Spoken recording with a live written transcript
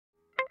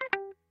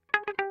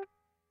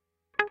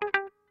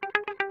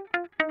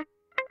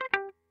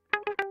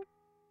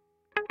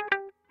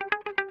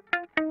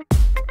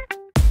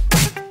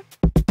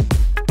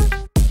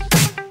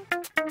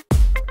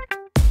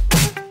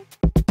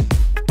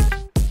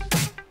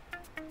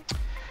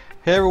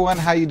Hey everyone,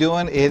 how you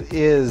doing? It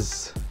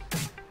is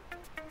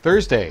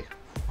Thursday.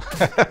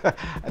 I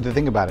had to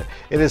think about it.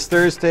 It is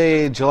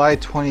Thursday, July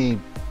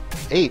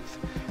 28th,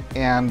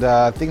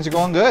 and things are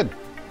going good.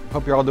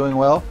 Hope you're all doing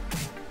well.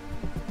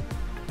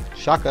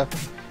 Shaka.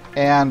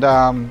 And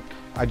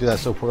I do that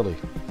so poorly.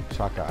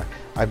 Shaka.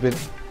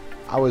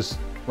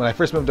 When I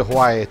first moved to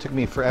Hawaii, it took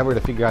me forever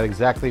to figure out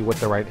exactly what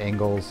the right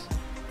angles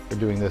for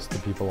doing this to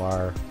people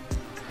are.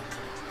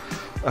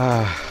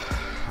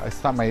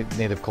 It's not my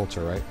native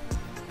culture, right?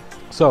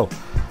 So,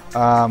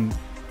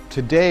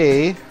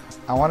 today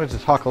I wanted to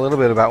talk a little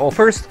bit about, well,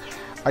 first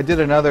I did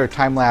another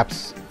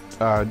time-lapse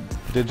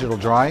digital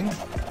drawing,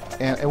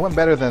 and it went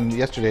better than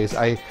yesterday's.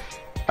 I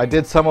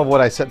did some of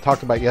what I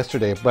talked about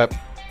yesterday, but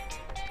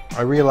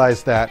I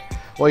realized that,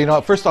 well, you know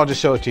what, first I'll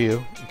just show it to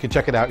you. You can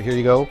check it out. Here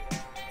you go.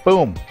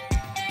 Boom.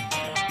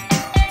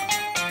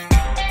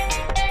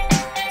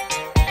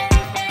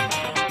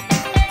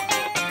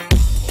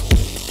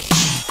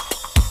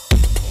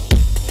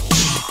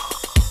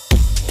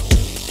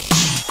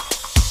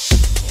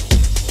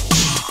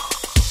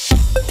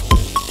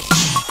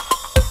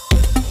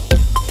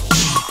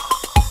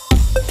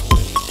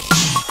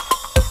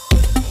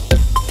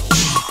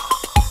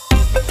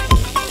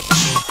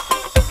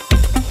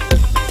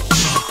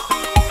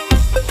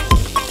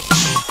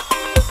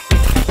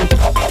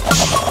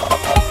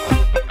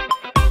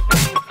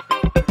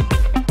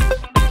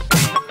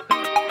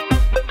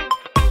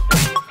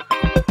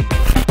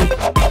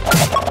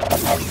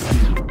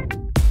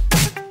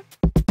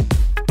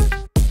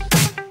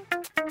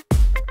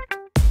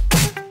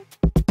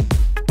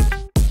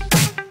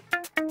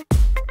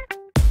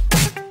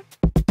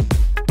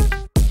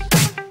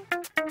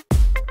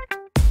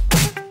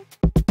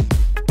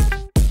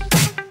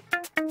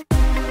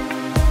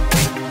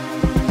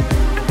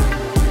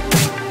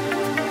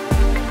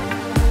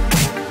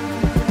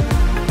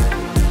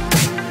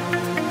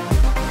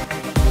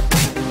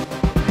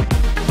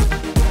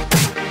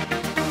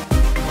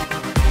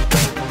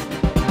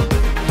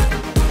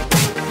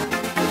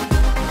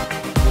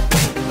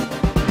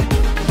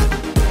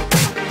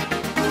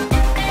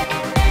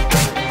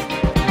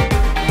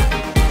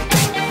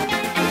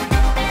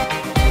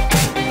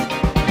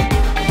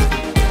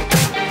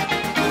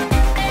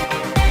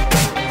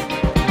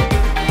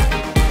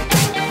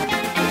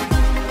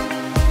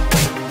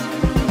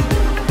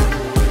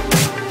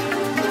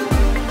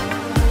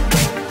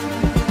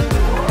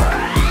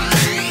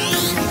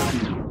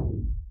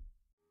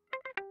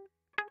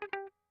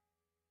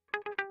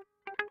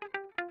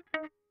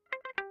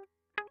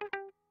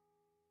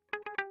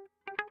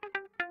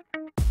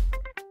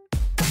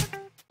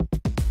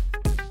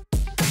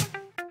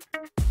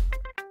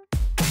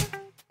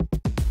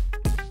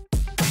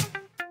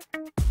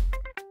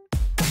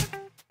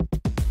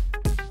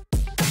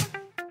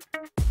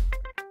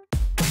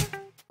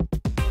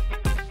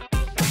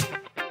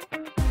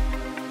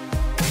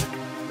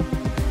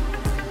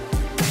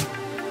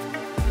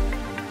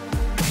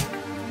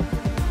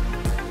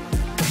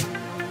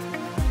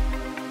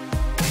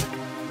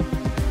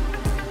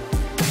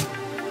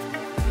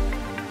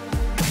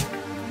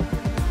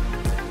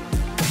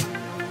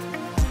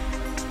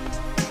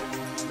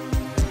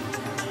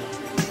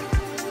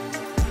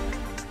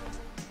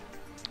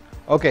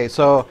 Okay,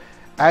 so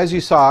as you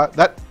saw,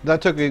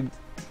 that took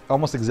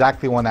almost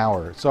exactly 1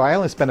 hour. So I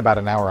only spent about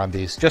an hour on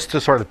these just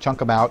to sort of chunk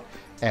them out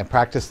and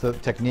practice the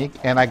technique.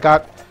 And I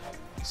got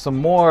some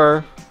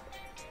more,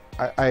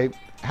 I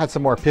had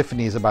some more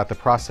epiphanies about the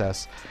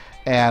process.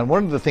 And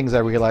one of the things I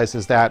realized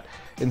is that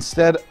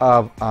instead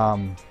of,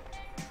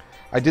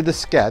 I did the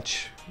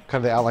sketch,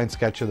 kind of the outline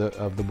sketch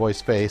of the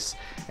boy's face,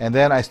 and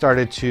then I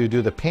started to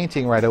do the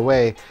painting right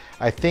away.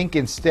 I think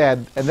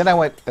instead, and then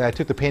I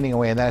took the painting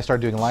away, and then I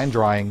started doing line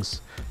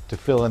drawings to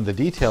fill in the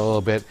detail a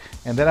little bit,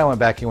 and then I went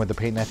back in with the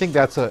painting. I think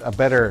that's a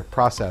better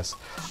process.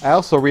 I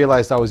also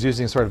realized I was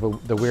using sort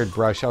of the weird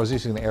brush. I was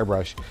using the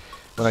airbrush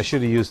when I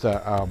should have used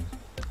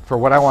for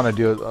what I want to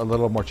do, a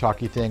little more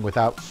chalky thing with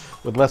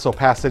less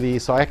opacity.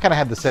 So I kind of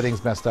had the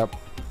settings messed up,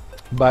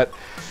 but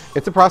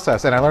it's a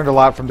process, and I learned a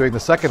lot from doing the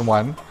second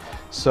one.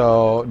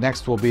 So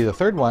next will be the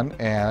third one,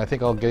 and I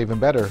think I'll get even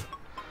better.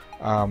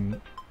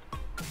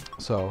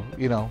 So,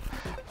 you know,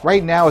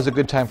 right now is a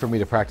good time for me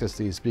to practice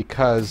these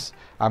because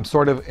I'm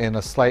sort of in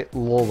a slight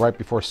lull right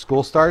before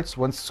school starts.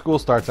 Once school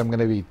starts, I'm going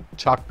to be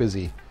chock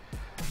busy,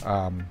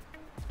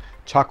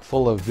 chock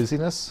full of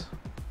busyness.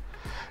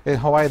 In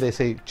Hawaii, they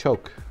say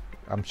choke.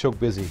 I'm choke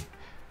busy,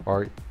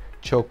 or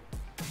choke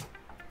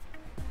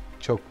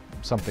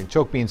something.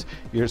 Choke means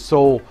you're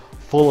so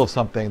full of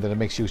something that it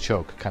makes you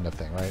choke, kind of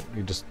thing, right?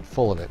 You're just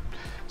full of it.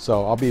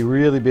 So I'll be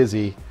really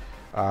busy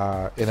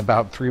in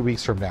about 3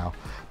 weeks from now.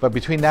 But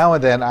between now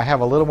and then, I have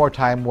a little more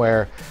time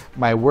where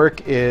my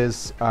work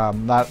is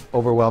not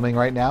overwhelming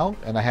right now,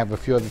 and I have a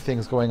few other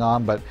things going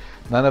on, but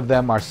none of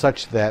them are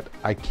such that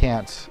I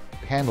can't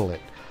handle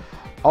it.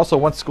 Also,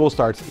 once school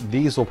starts,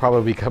 these will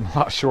probably become a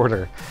lot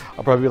shorter.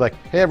 I'll probably be like,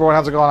 hey everyone,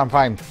 how's it going? I'm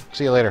fine.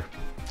 See you later.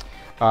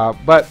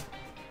 But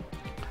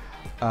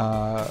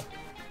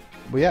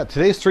yeah,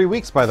 today's 3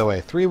 weeks, by the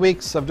way. 3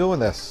 weeks of doing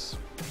this.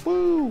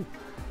 Woo!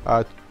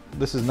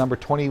 This is number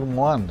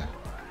 21,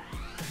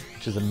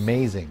 which is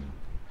amazing.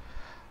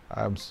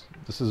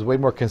 This is way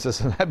more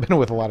consistent than I've been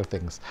with a lot of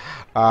things.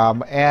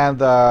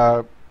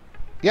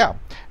 Yeah,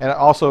 and it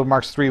also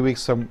marks 3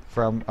 weeks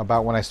from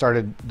about when I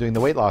started doing the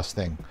weight loss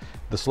thing,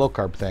 the slow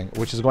carb thing,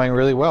 which is going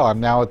really well. I'm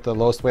now at the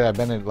lowest weight I've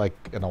been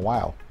in a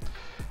while.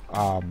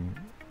 And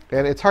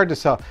it's hard to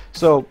sell.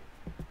 So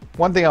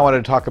one thing I wanted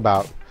to talk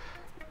about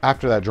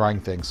after that drawing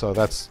thing, so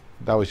that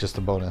was just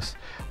a bonus.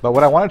 But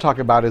what I want to talk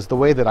about is the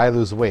way that I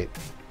lose weight.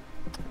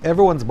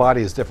 Everyone's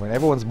body is different.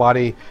 Everyone's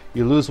body,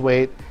 you lose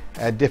weight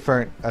at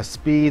different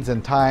speeds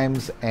and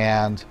times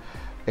and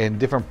in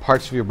different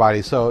parts of your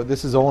body. So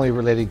this is only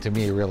relating to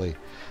me, really.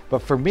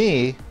 But for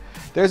me,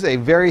 there's a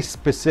very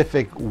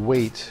specific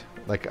weight,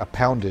 like a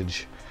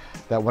poundage,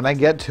 that when I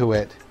get to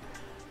it,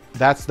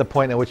 that's the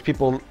point at which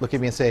people look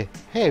at me and say,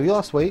 hey, have you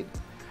lost weight?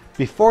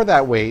 Before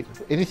that weight,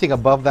 anything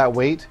above that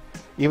weight,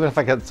 even if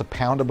I get a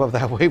pound above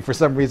that weight, for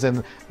some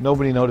reason,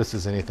 nobody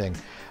notices anything.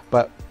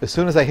 But as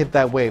soon as I hit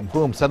that weight,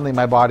 boom, suddenly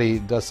my body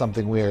does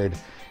something weird.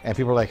 And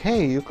people are like,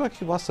 hey, you look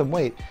like you lost some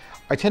weight.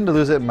 I tend to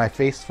lose it in my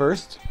face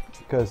first,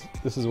 because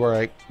this is where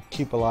I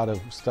keep a lot of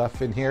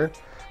stuff in here.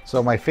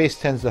 So my face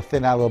tends to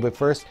thin out a little bit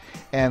first,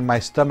 and my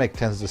stomach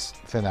tends to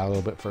thin out a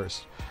little bit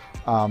first.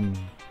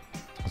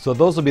 So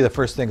those will be the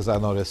first things I'll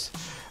notice.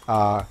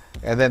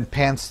 And then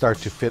pants start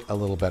to fit a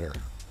little better,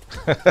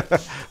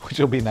 which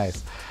will be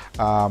nice.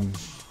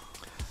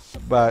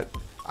 But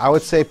I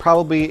would say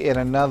probably in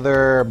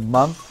another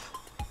month,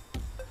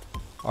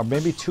 or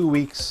maybe 2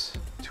 weeks,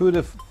 2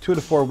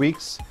 to 4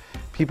 weeks,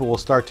 people will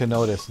start to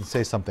notice and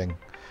say something.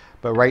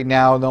 But right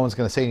now, no one's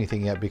going to say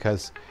anything yet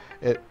because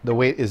the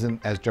weight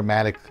isn't as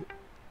dramatic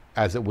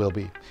as it will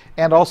be.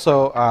 And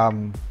also,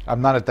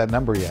 I'm not at that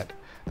number yet.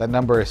 That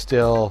number is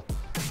still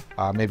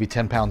maybe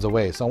 10 pounds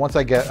away. So once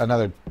I get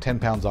another 10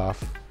 pounds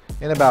off,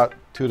 in about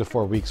 2 to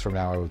 4 weeks from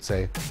now, I would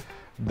say,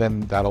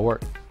 then that'll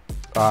work.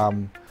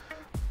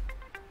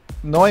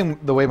 Knowing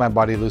the way my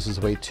body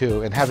loses weight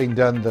too, and having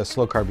done the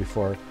slow carb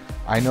before,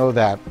 I know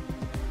that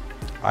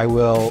I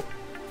will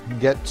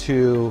get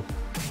to,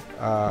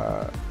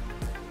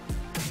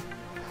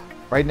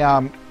 right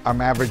now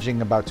I'm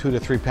averaging about 2 to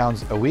 3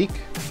 pounds a week.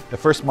 The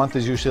first month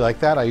is usually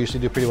like that. I usually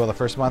do pretty well the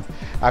first month.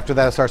 After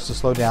that, it starts to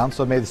slow down.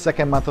 So maybe the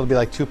second month it'll be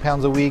like 2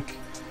 pounds a week.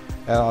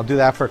 And I'll do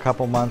that for a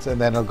couple months, and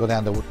then it'll go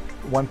down to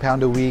 1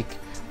 pound a week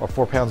or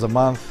 4 pounds a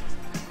month,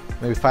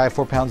 maybe 4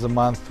 pounds a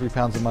month, 3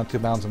 pounds a month, 2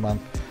 pounds a month.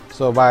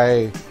 So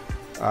by,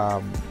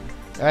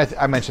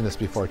 I mentioned this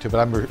before too, but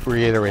I'm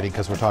reiterating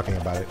because we're talking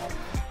about it.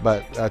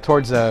 But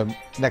towards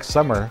next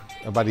summer,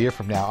 about a year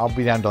from now, I'll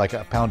be down to like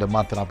a pound a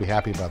month, and I'll be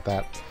happy about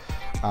that.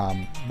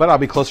 But I'll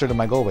be closer to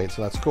my goal weight,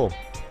 so that's cool.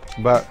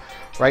 But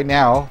right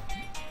now,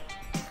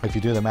 if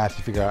you do the math,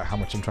 you figure out how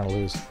much I'm trying to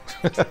lose.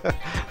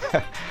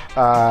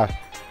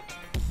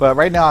 But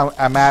right now,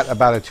 I'm at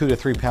about a 2 to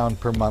 3 pound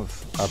per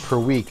month, per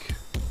week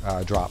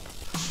drop,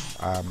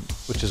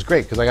 which is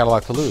great because I got a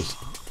lot to lose.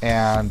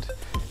 And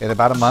in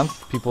about a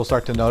month, people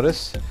start to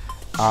notice.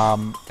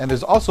 And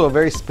there's also a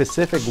very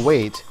specific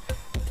weight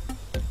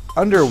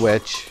under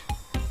which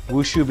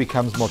Wushu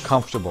becomes more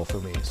comfortable for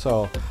me.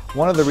 So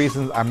one of the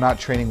reasons I'm not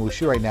training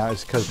Wushu right now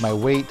is because my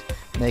weight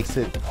makes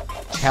it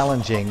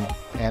challenging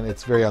and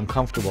it's very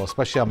uncomfortable,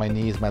 especially on my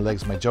knees, my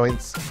legs, my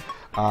joints.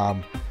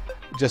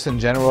 Just in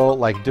general,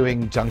 like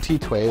doing Zhang Ti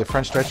Tui, the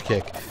French stretch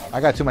kick, I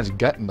got too much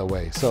gut in the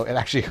way. So it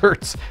actually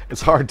hurts.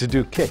 It's hard to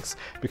do kicks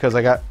because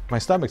I got my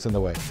stomach's in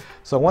the way.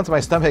 So once my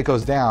stomach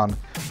goes down,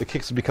 the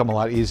kicks become a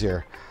lot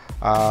easier.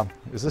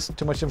 Is this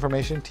too much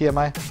information,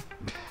 TMI?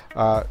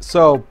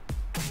 So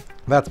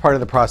that's part of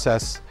the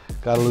process.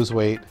 Got to lose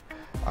weight.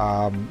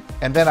 And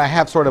then I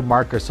have sort of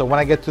markers. So when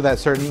I get to that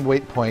certain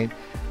weight point,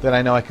 then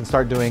I know I can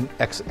start doing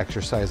X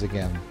exercise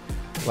again.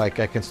 Like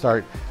I can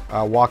start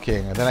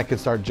walking, and then I can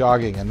start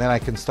jogging, and then I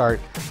can start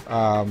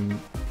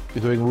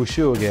doing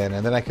Wushu again,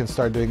 and then I can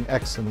start doing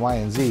X and Y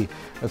and Z.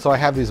 And so I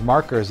have these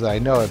markers that I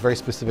know at very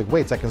specific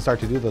weights I can start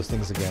to do those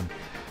things again,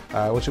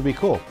 which would be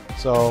cool.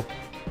 So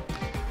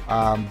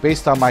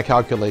based on my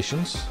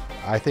calculations,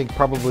 I think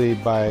probably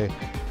by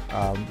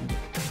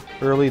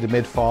early to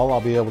mid-fall, I'll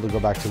be able to go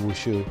back to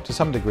Wushu to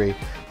some degree,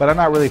 but I'm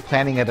not really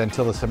planning it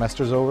until the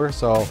semester's over.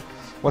 So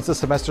once the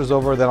semester's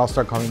over, then I'll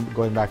start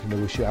going back into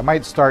Wushu. I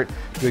might start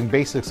doing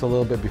basics a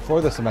little bit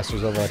before the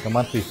semester's over, like a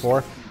month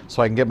before,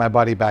 so I can get my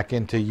body back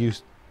into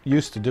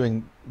used to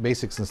doing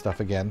basics and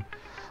stuff again.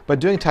 But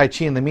doing Tai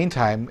Chi in the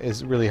meantime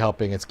is really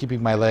helping. It's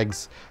keeping my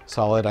legs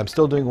solid. I'm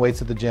still doing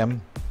weights at the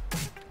gym,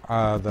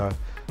 the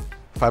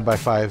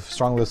 5x5,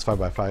 Strong Lifts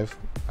 5x5,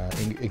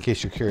 in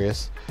case you're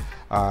curious.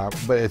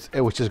 But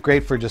which is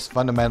great for just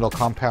fundamental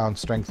compound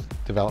strength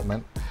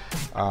development.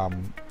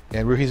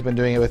 And Ruhi's been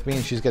doing it with me,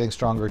 and she's getting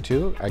stronger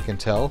too, I can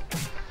tell.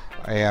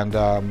 And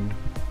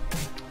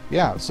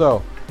yeah,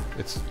 so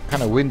it's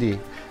kind of windy.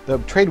 The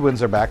trade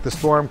winds are back. The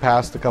storm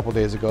passed a couple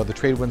days ago. The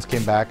trade winds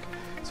came back.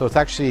 So it's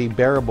actually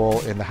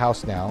bearable in the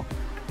house now.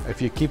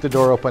 If you keep the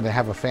door open and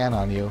have a fan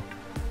on you,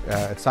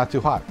 it's not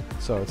too hot.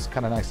 So it's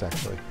kind of nice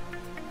actually.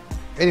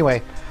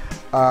 Anyway,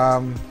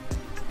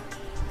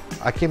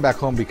 I came back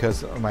home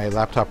because my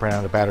laptop ran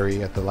out of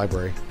battery at the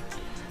library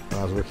when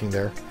I was working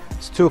there.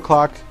 It's 2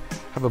 o'clock.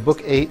 I have a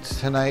book 8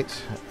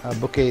 tonight.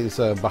 Book 8 is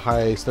a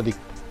Baha'i study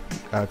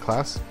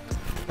class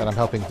that I'm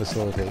helping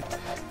facilitate.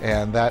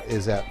 And that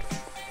is at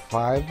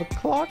 5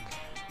 o'clock?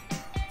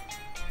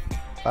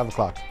 5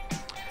 o'clock.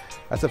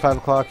 That's at 5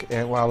 o'clock.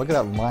 And wow, look at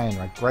that lion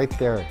right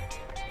there.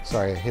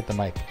 Sorry, I hit the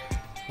mic.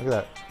 Look at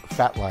that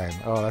fat lion.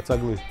 Oh, that's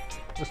ugly.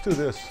 Let's do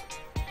this.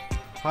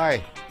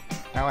 Hi.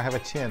 Now I have a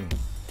chin.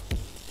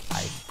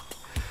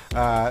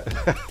 Hi.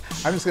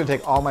 I'm just going to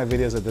take all my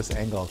videos at this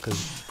angle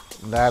because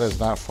that is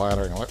not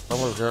flattering.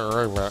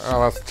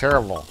 Oh, that's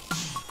terrible.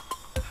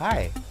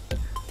 Hi.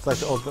 It's like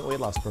the ultimate weight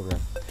loss program.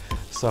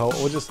 So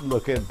we'll just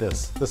look at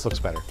this. This looks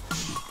better.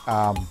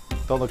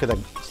 Don't look at that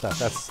stuff.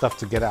 That's stuff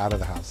to get out of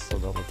the house, so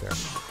don't look there.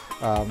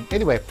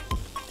 Anyway,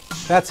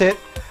 that's it.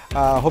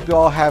 Hope you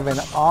all have an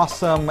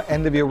awesome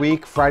end of your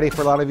week. Friday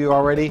for a lot of you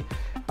already.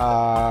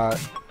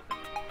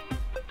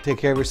 Take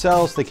care of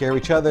yourselves. Take care of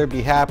each other.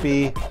 Be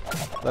happy.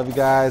 Love you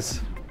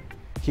guys.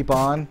 Keep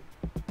on.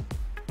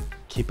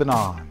 Keeping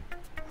on.